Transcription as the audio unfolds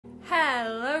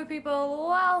Hello people,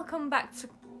 welcome back to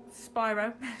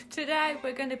Spyro. Today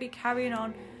we're going to be carrying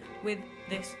on with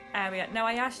this area. Now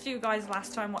I asked you guys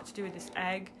last time what to do with this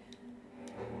egg.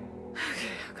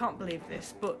 I can't believe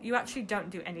this, but you actually don't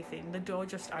do anything. The door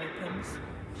just opens.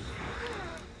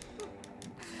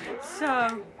 So,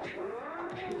 I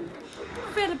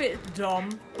feel a bit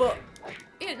dumb, but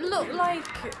it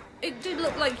did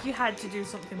look like you had to do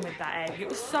something with that egg. It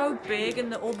was so big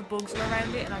and all the bugs were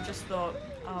around it, and I just thought,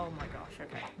 oh my gosh,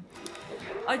 okay.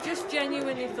 I just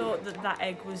genuinely thought that that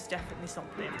egg was definitely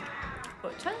something.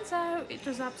 But turns out it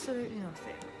does absolutely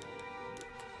nothing.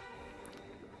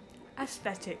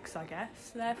 Aesthetics, I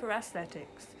guess. There for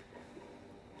aesthetics.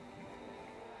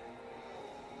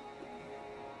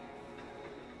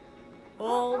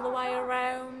 All the way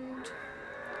around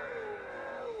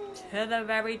to the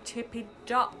very tippy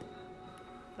top.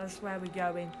 That's where we're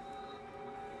going.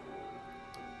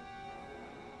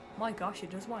 My gosh, it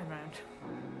does wind round.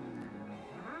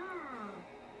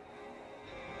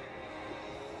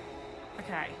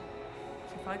 Okay,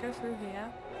 so if I go through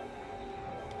here.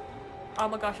 Oh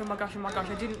my gosh, oh my gosh, oh my gosh,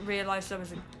 I didn't realise there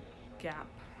was a gap.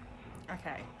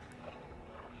 Okay.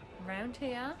 Round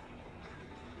here.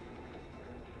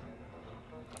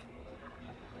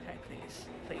 Okay,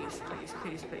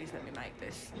 please, let me make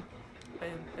this. Boom,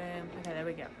 boom. Okay, there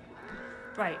we go.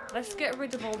 Right, let's get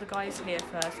rid of all the guys here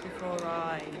first before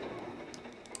I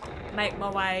make my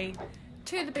way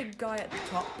to the big guy at the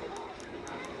top.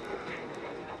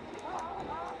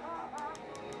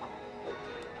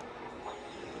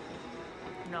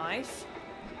 Nice.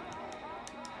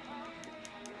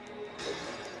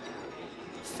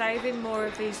 Saving more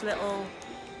of these little...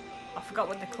 I forgot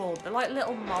what they're called. They're like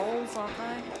little moles, aren't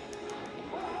they?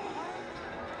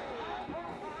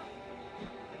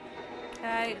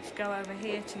 Okay, let's go over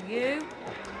here to you.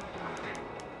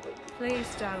 Please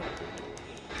don't.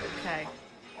 Okay.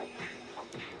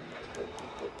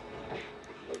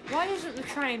 Why isn't the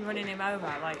train running him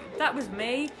over? Like, if that was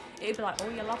me, it'd be like, oh,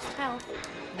 you lost health.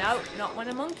 No, not when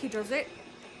a monkey does it.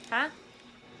 Huh?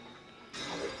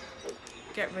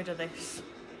 Get rid of this.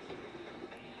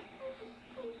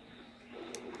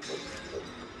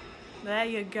 There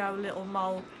you go, little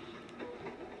mole.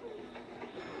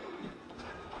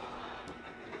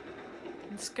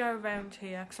 Let's go around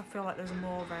here, because I feel like there's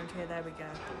more around here. There we go.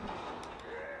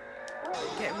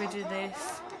 Get rid of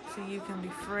this, so you can be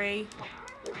free.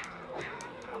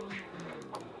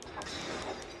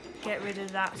 Get rid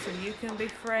of that, so you can be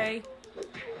free.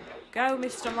 Go,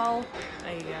 Mr. Mole.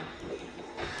 There you go.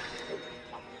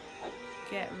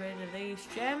 Get rid of these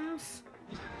gems.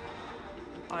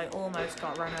 I almost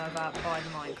got run over by the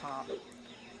minecart.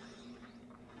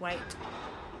 Wait.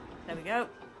 There we go.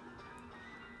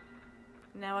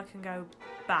 Now I can go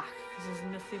back, because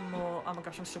there's nothing more... Oh my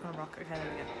gosh, I'm stuck on a rock. Okay, there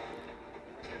we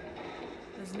go.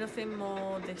 There's nothing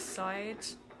more this side,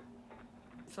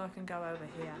 so I can go over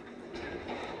here.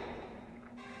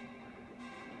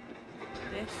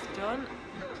 This done.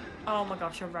 Oh my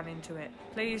gosh, I ran into it.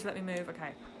 Please let me move.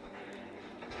 Okay.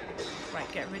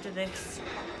 Right, get rid of this.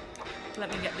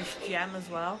 Let me get this gem as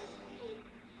well.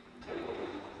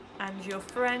 And your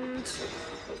friend.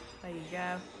 There you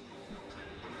go.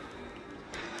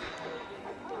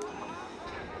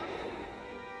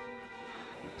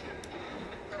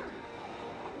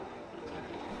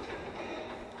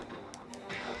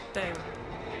 Boom.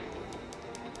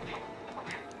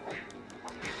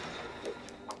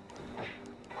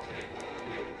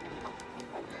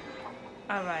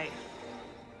 All right.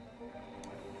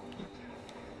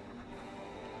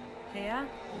 Here.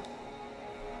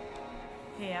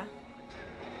 Here.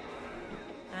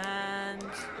 And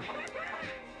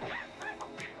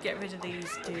get rid of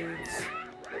these dudes.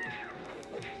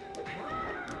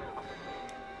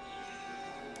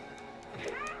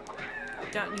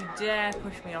 Don't you dare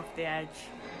push me off the edge.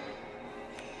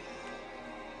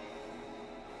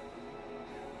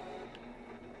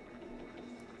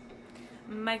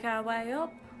 Make our way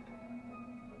up.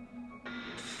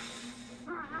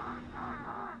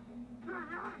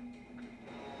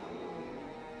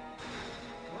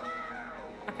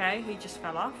 Okay, he just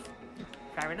fell off.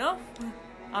 Fair enough.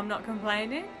 I'm not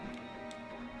complaining.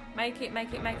 Make it,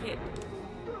 make it, make it.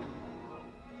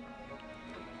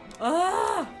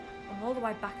 Ah! I'm all the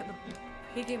way back at the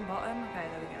pigging bottom. Okay,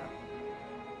 there we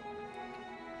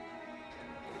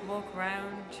go. Walk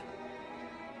around.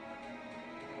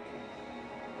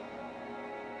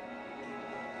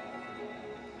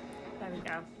 There we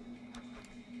go.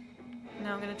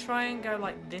 Now I'm going to try and go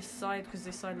like this side, because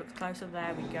this side looks closer.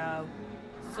 There we go.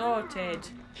 Sorted.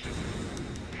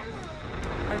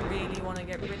 I really want to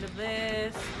get rid of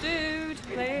this dude,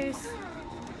 please.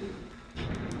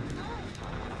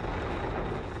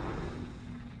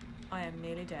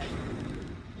 nearly dead.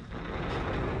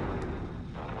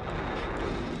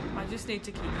 I just need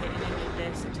to keep hitting him with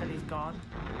this until he's gone.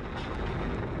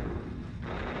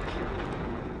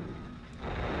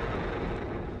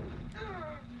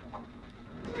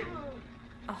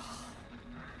 Oh.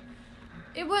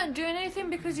 It weren't doing anything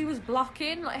because he was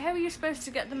blocking. Like, how are you supposed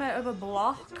to get them out of a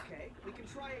block? It's okay. We can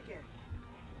try again.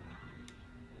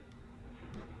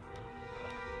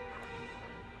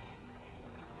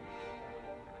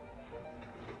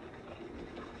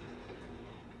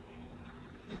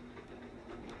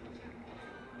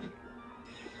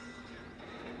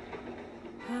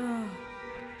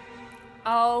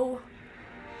 Oh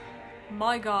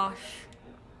my gosh.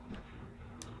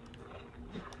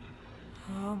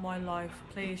 Oh my life.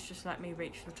 Please just let me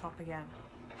reach the top again.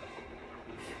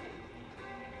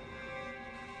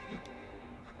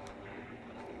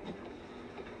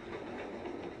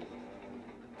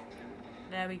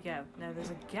 There we go. Now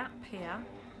there's a gap here.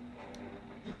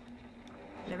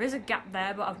 There is a gap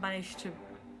there, but I've managed to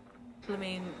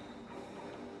blooming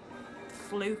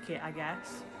fluke it, I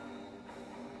guess.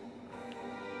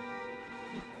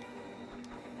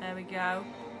 There we go.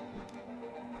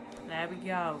 There we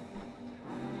go.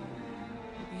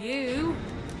 You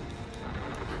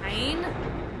pain.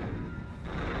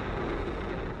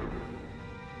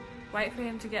 Wait for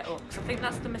him to get up. 'Cause I think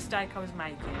that's the mistake I was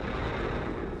making.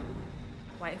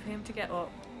 Wait for him to get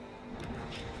up.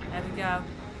 There we go.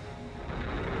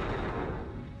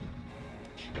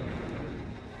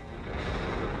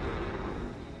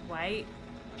 Wait.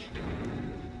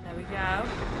 There we go.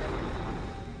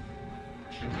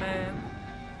 Boom.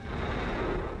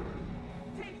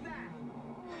 Take that.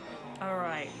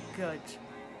 Alright, good.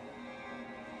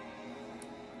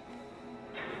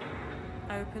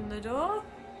 Open the door.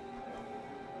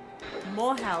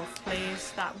 More health,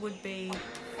 please. That would be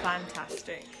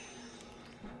fantastic.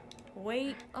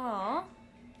 We are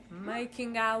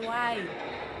making our way.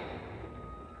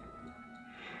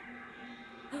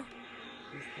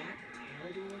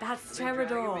 That's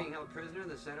Terrordor. Being held prisoner in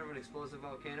the center of an explosive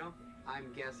volcano?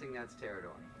 I'm guessing that's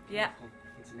Terrordor. Yeah.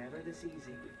 It's never this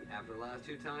easy. After the last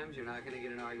 2 times, you're not going to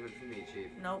get an argument from me,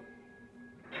 Chief. Nope.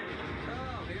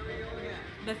 Oh, here we go again.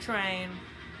 The train.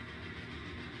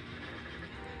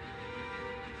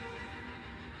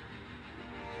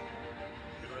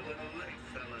 You're a little late,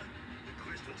 fella. The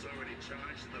crystal's already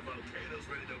charged and the volcano's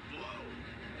ready to blow.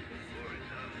 Before it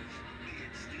does, me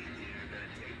and Steve here are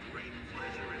gonna take great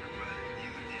pleasure in running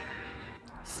you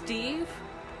down. Steve?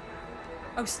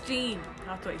 Oh, Steve.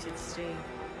 I thought you said Steve.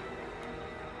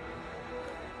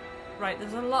 Right,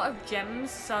 there's a lot of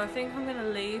gems, so I think I'm going to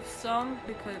leave some,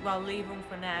 because, well, leave them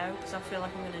for now, because I feel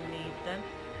like I'm going to need them.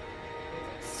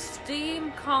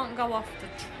 Steam can't go off the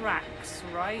tracks,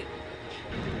 right?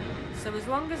 So as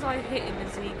long as I hit him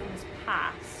as he comes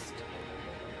past,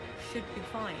 should be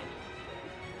fine.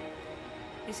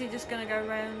 Is he just going to go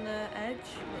around the edge?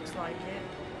 Looks like it.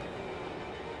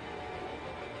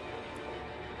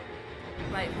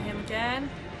 Wait for him again.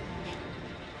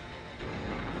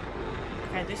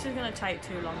 Okay, this is going to take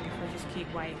too long if I just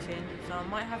keep waiting, so I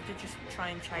might have to just try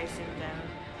and chase him down.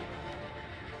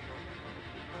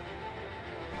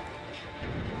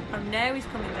 Oh, now he's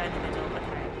coming down the middle.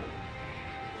 Okay.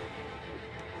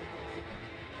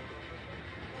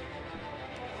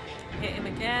 Hit him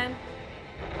again.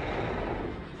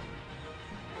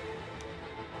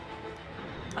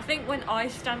 I think when I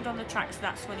stand on the tracks,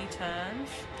 that's when he turns.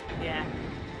 Yeah.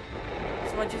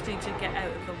 So I just need to get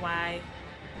out of the way.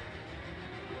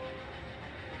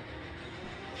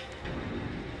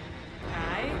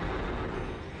 Okay.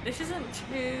 This isn't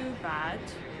too bad.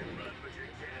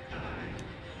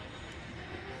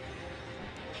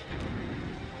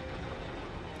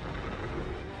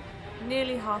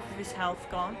 Nearly half of his health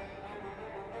gone.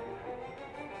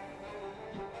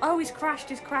 Oh, he's crashed,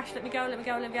 Let me go, let me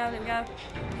go, let me go, let me go.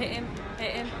 Hit him,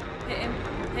 hit him, hit him,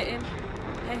 hit him,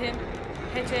 hit him,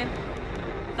 hit him.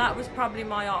 That was probably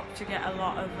my op to get a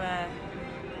lot of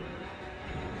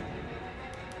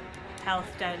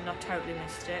health down, and I totally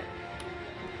missed it.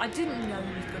 I didn't know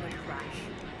he was going to crash.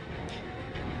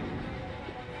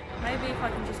 Maybe if I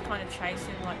can just kind of chase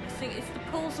him like this thing. It's the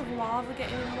pools of lava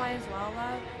getting in the way as well,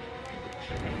 though.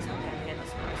 Okay, he's not getting hit,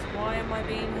 that's nice. Why am I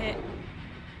being hit?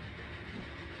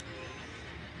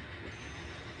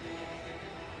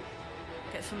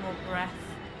 Get some more breath.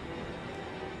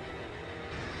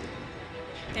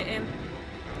 Hit him.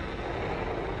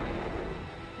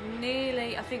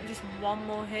 Nearly, I think just one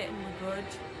more hit and we're good.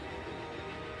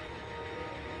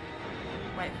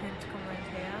 Wait for him to come around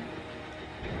here.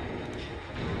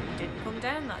 Didn't come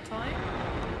down that time.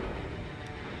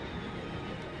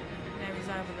 Now He's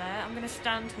over there. I'm going to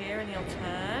stand here and he'll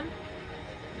turn.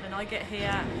 And then I get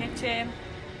here, hit him.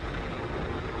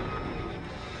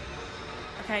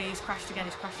 Okay, he's crashed again,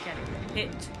 Hit,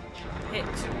 hit,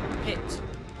 hit,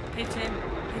 hit him,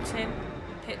 hit him,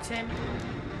 hit him.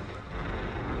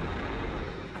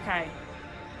 Okay.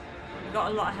 We've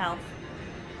got a lot of health.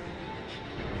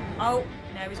 Oh,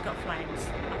 no, he's got flames.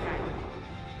 Okay.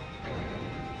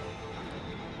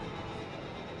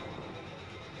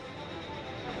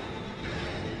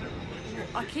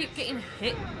 I keep getting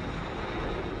hit.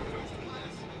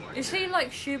 Is he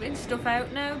like shooting stuff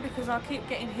out now? Because I keep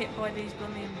getting hit by these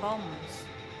blooming bombs.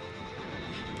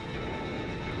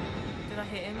 Did I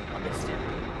hit him? I missed him.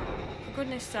 For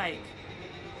goodness sake.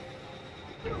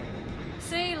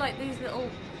 See, like these little...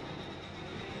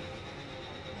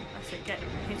 That's it,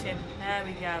 hit him. There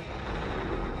we go.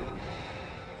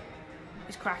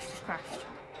 He's crashed, There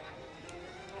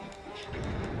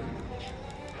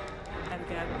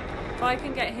we go. If I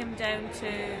can get him down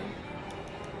to...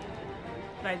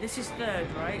 No, this is third,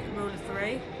 right? Rule of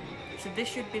 3. So this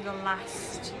should be the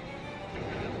last.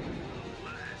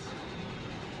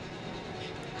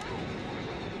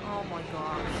 Oh my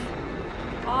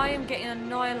gosh. I am getting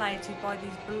annihilated by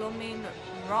these blooming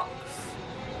rocks.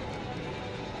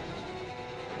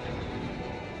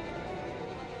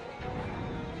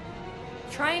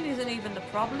 Train isn't even the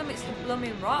problem, it's the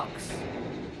blooming rocks.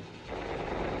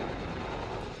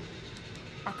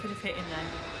 I could have hit him then.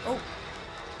 Oh.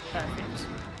 Perfect.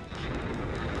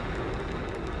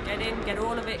 Get in, get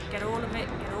all of it, get all of it,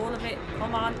 get all of it.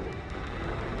 Come on.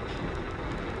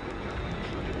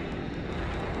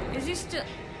 Is he still...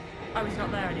 Oh, he's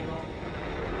not there anymore.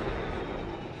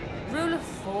 Rule of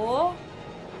 4?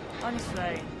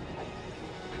 Honestly.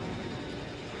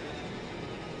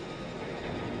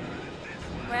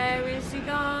 Where is he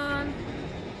gone?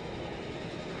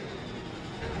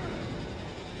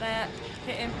 There.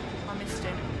 Hit him. I missed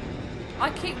him. I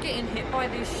keep getting hit by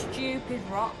these stupid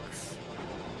rocks.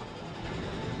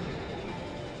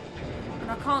 And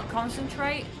I can't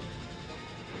concentrate.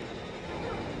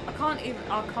 I can't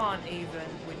even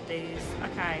with these.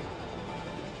 Okay.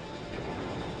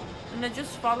 And they're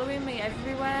just following me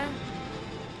everywhere.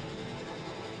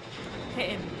 Hit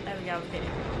him. There we go, hit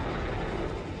him.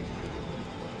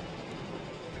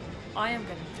 I am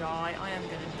gonna die. I am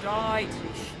gonna die to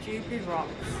these stupid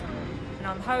rocks. And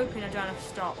I'm hoping I don't have to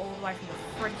start all the way from the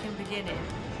freaking beginning.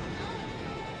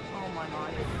 Oh my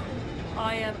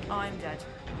life. I'm dead.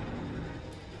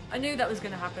 I knew that was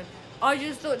going to happen. I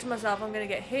just thought to myself, I'm going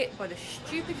to get hit by the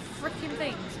stupid freaking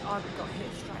things. I got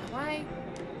hit straight away.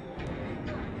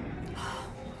 Oh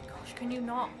my gosh, can you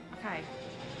not? Okay.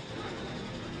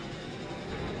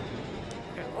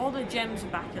 Okay, all the gems are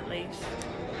back at least.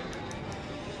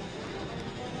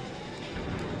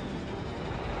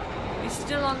 He's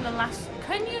still on the last...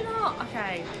 Can you not?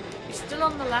 Okay. He's still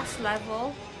on the last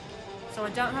level. So I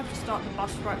don't have to start the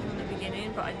boss right from the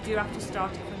beginning, but I do have to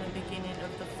start it from the beginning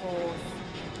of the fourth.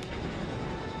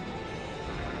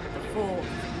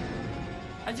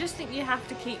 I just think you have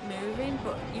to keep moving,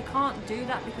 but you can't do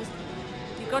that because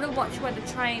you've got to watch where the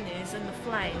train is and the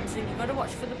flames, and you've got to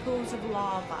watch for the pools of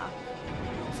lava.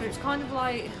 So it's kind of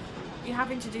like you're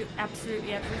having to do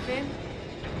absolutely everything.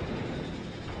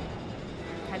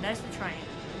 Okay, there's the train.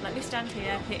 Let me stand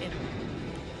here, hit him.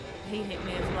 He hit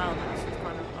me as well. So it's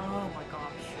kind of, oh my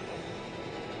gosh.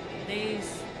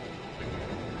 These.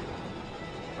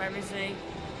 Where is he?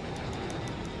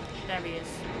 There he is.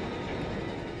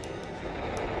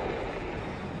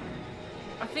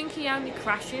 I think he only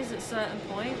crashes at certain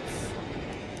points.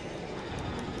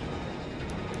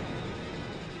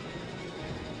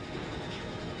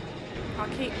 I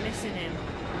keep missing him.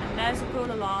 And there's a pool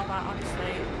of lava,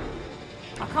 honestly.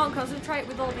 I can't concentrate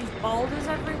with all these boulders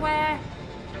everywhere.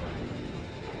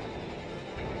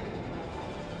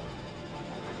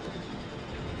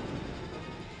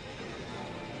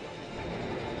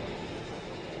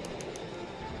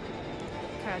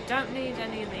 Okay, I don't need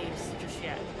any of these just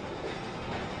yet.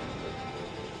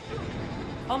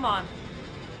 Come on.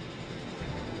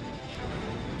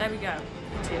 There we go.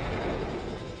 Hit him.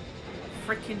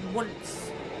 Freaking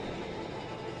once.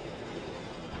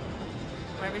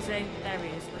 Where is he? There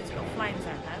he is. But he's got flames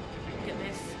out now. Look at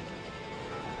this.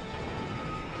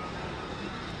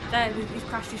 There, he's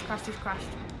crashed, he's crashed, he's crashed.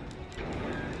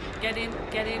 Get him,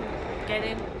 get him, get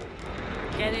him,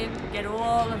 get him, get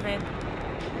all of him.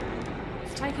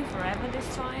 It's taking forever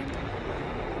this time.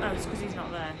 Oh, it's because he's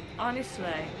not there.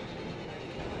 Honestly.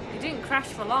 He didn't crash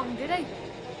for long, did he?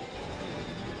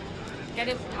 Get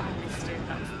him. Oh, I missed him.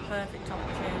 That was a perfect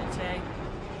opportunity.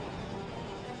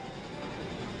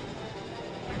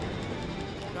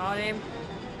 Got him.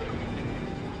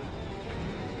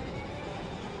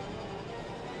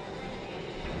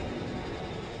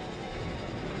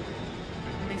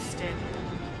 Missed him.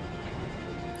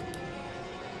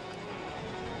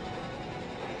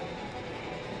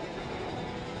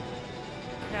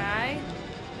 Okay.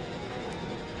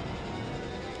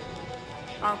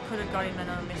 I could have got him and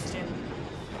I missed him.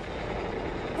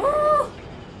 Oh!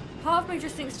 Part of me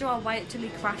just thinks, do I wait till he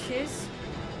crashes?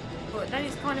 But then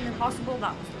it's kind of impossible.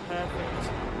 That was perfect.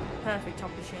 Perfect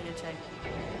opportunity.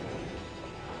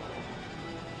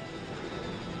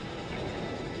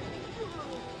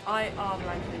 I am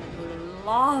like in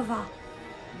lava.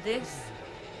 This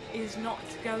is not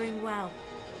going well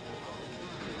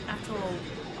at all.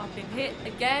 I've been hit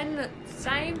again.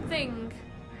 Same thing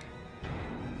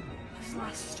as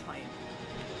last time.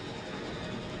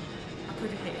 I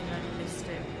could have hit him and missed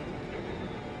him.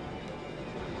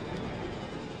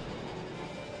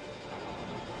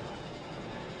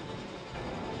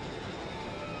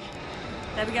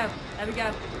 There we go. There we go.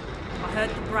 I heard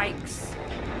the brakes.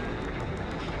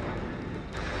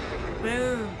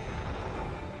 Boom.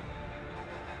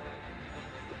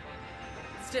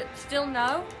 Still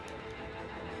no?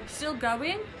 Still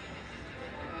going?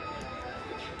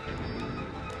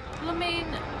 Well, I mean...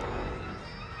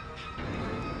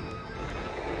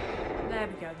 There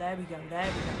we go, there we go, there we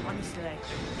go. Honestly. Okay.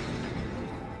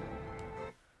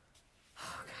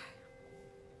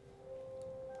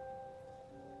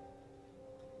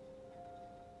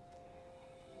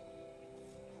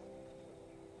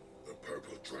 The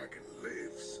purple dragon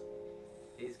lives.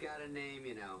 He's got a name,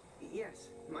 you know. Yes,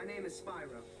 my name is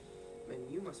Spyro. And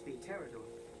you must be Terrordor.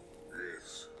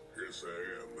 Yes, yes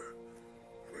I am.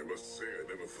 And I must say I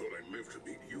never thought I'd live to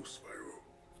meet you, Spyro.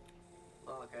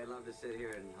 Look, I'd love to sit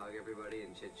here and hug everybody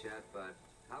and chit-chat, but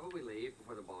how about we leave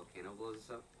before the volcano blows us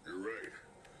up? You're right.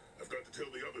 I've got to tell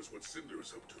the others what Cynder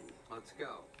is up to. Let's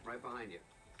go. Right behind you.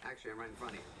 Actually, I'm right in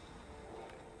front of you.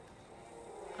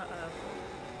 Uh-oh.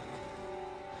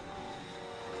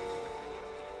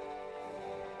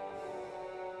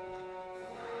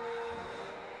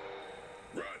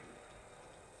 Run!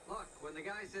 Look, when the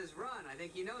guy says run, I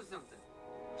think he knows something.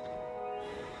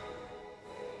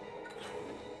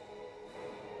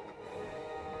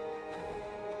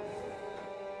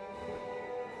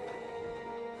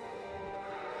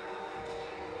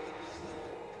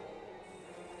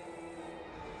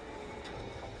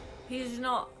 He's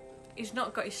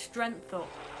not got his strength up,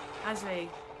 has he?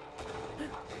 Oh,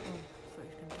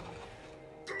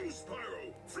 Go,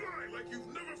 Spyro! Fly like you've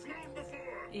never flown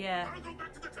before! yeah. I'll go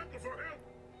back to the temple for help!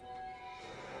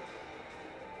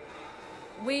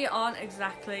 We aren't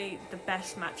exactly the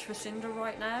best match for Cynder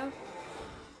right now.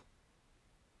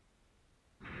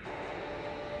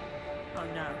 Oh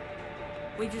no.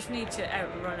 We just need to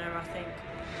outrun her, I think.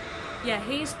 Yeah,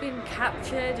 he's been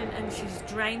captured and she's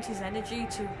drained his energy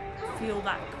to feel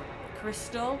that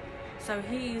crystal. So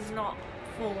he's not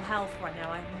full health right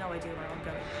now. I have no idea where I'm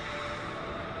going.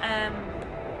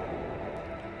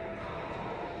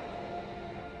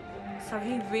 So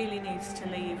he really needs to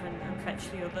leave and fetch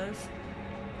the others.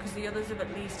 Because the others have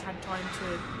at least had time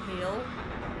to heal.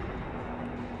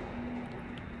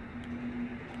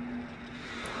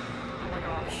 Oh my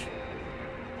gosh.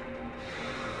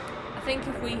 I think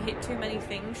if we hit too many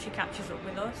things, she catches up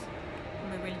with us.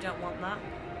 And we really don't want that.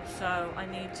 So I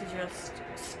need to just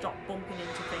stop bumping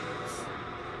into things.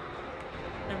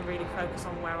 And really focus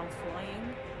on where I'm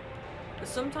flying. But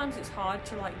sometimes it's hard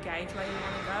to like gauge where you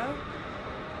want to go.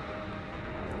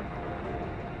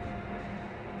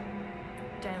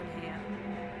 Down here.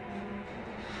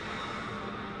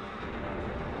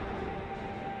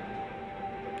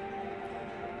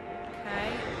 Okay.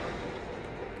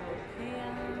 Go up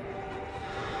here.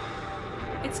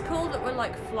 It's cool that we're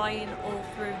like flying all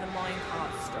through the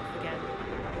minecart stuff again.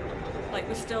 Like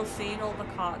we're still seeing all the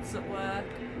carts at work.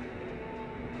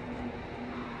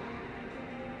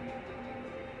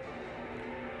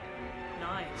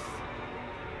 Nice.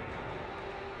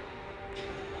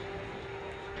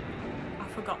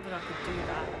 I forgot that I could do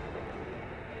that.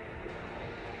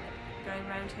 Going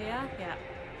around here? Yeah.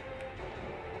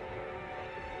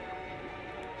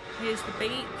 Here's the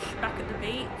beach, back at the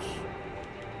beach.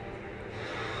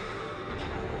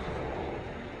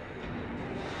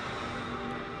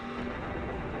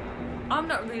 I'm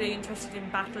not really interested in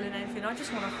battling anything, I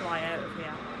just want to fly out of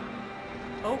here.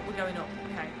 Oh, we're going up,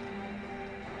 okay.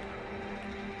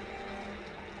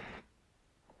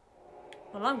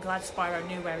 Well, I'm glad Spyro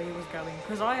knew where he was going,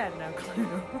 because I had no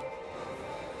clue.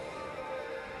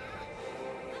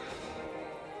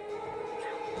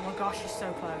 Oh my gosh, he's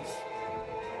so close.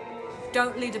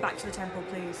 Don't lead her back to the temple,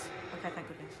 please. Okay, thank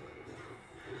goodness.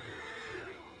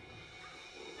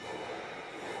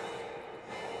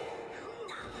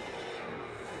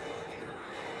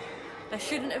 They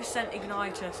shouldn't have sent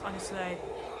Ignitus, honestly.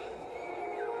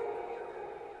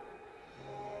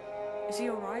 Is he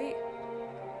alright?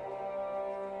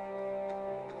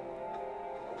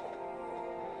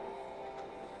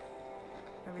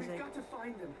 Where is he? We've got to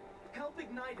find them. Help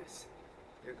Ignitus.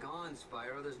 You're gone,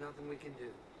 Spyro. There's nothing we can do.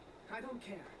 I don't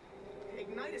care.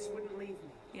 Ignitus wouldn't leave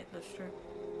me. Yeah, that's true.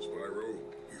 Spyro,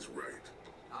 he's right.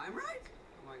 I'm right?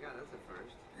 Oh my god, that's a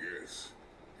first. Yes.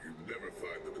 You'd never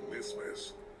find them in this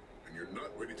mess. And you're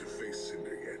not ready to face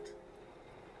Cynder yet.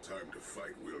 Time to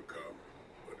fight will come,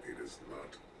 but it is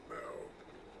not now.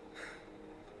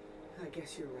 I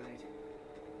guess you're right.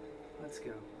 Let's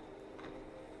go.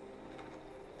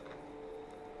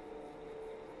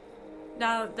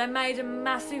 Now, they made a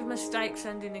massive mistake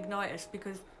sending Ignitus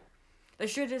because they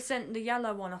should have sent the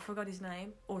yellow one, I forgot his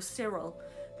name, or Cyril.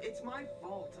 It's my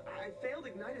fault. I failed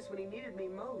Ignitus when he needed me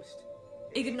most.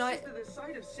 Ignite. It's just that the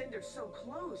sight of Cynder so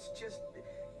close just...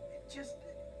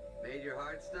 Made your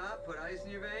heart stop? Put ice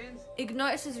in your veins?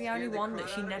 Ignitus is the only Scared the one that crud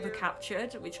she out of never you?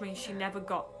 captured, which means she never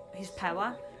got his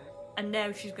power. And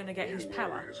now she's going to get his You power.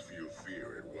 warriors feel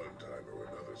fear at one time or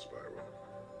another, Spyro.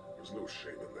 There's no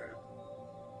shame in that.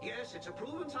 Yes, it's a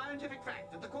proven scientific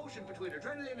fact that the quotient between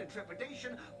adrenaline and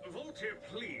trepidation... Voltaire,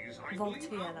 please. I Voltaire,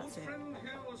 believe our that's good it. friend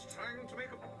here was trying to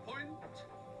make a point.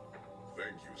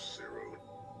 Thank you, Cyril.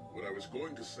 What I was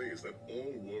going to say is that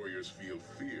all warriors feel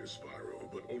fear,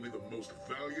 Spyro, but only the most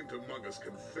valiant among us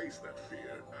can face that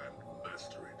fear and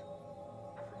master it.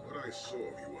 From what I saw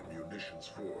of you on Munitions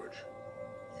Forge,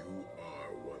 you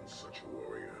are one such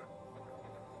warrior.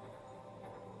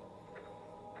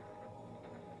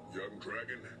 Young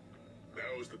dragon,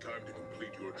 now is the time to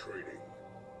complete your training.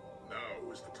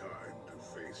 Now is the time to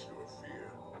face your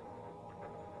fear.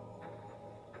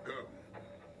 Come.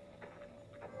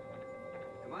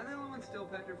 Am I the only one still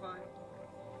petrified?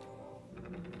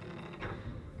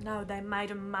 No, they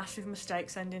made a massive mistake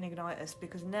sending Ignitus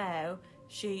because now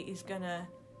she is going to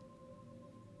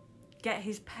get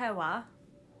his power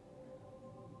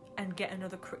and get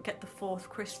the fourth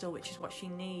crystal, which is what she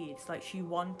needs. Like, she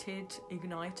wanted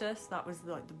Ignitus. That was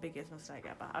like the biggest mistake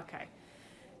ever. Okay,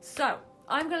 so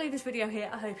I'm gonna leave this video here.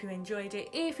 I hope you enjoyed it.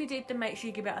 If you did, then make sure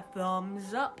you give it a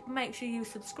thumbs up. Make sure you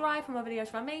subscribe for more videos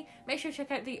from me. Make sure you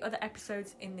check out the other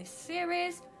episodes in this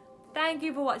series. Thank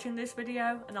you for watching this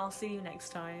video, and I'll see you next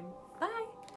time.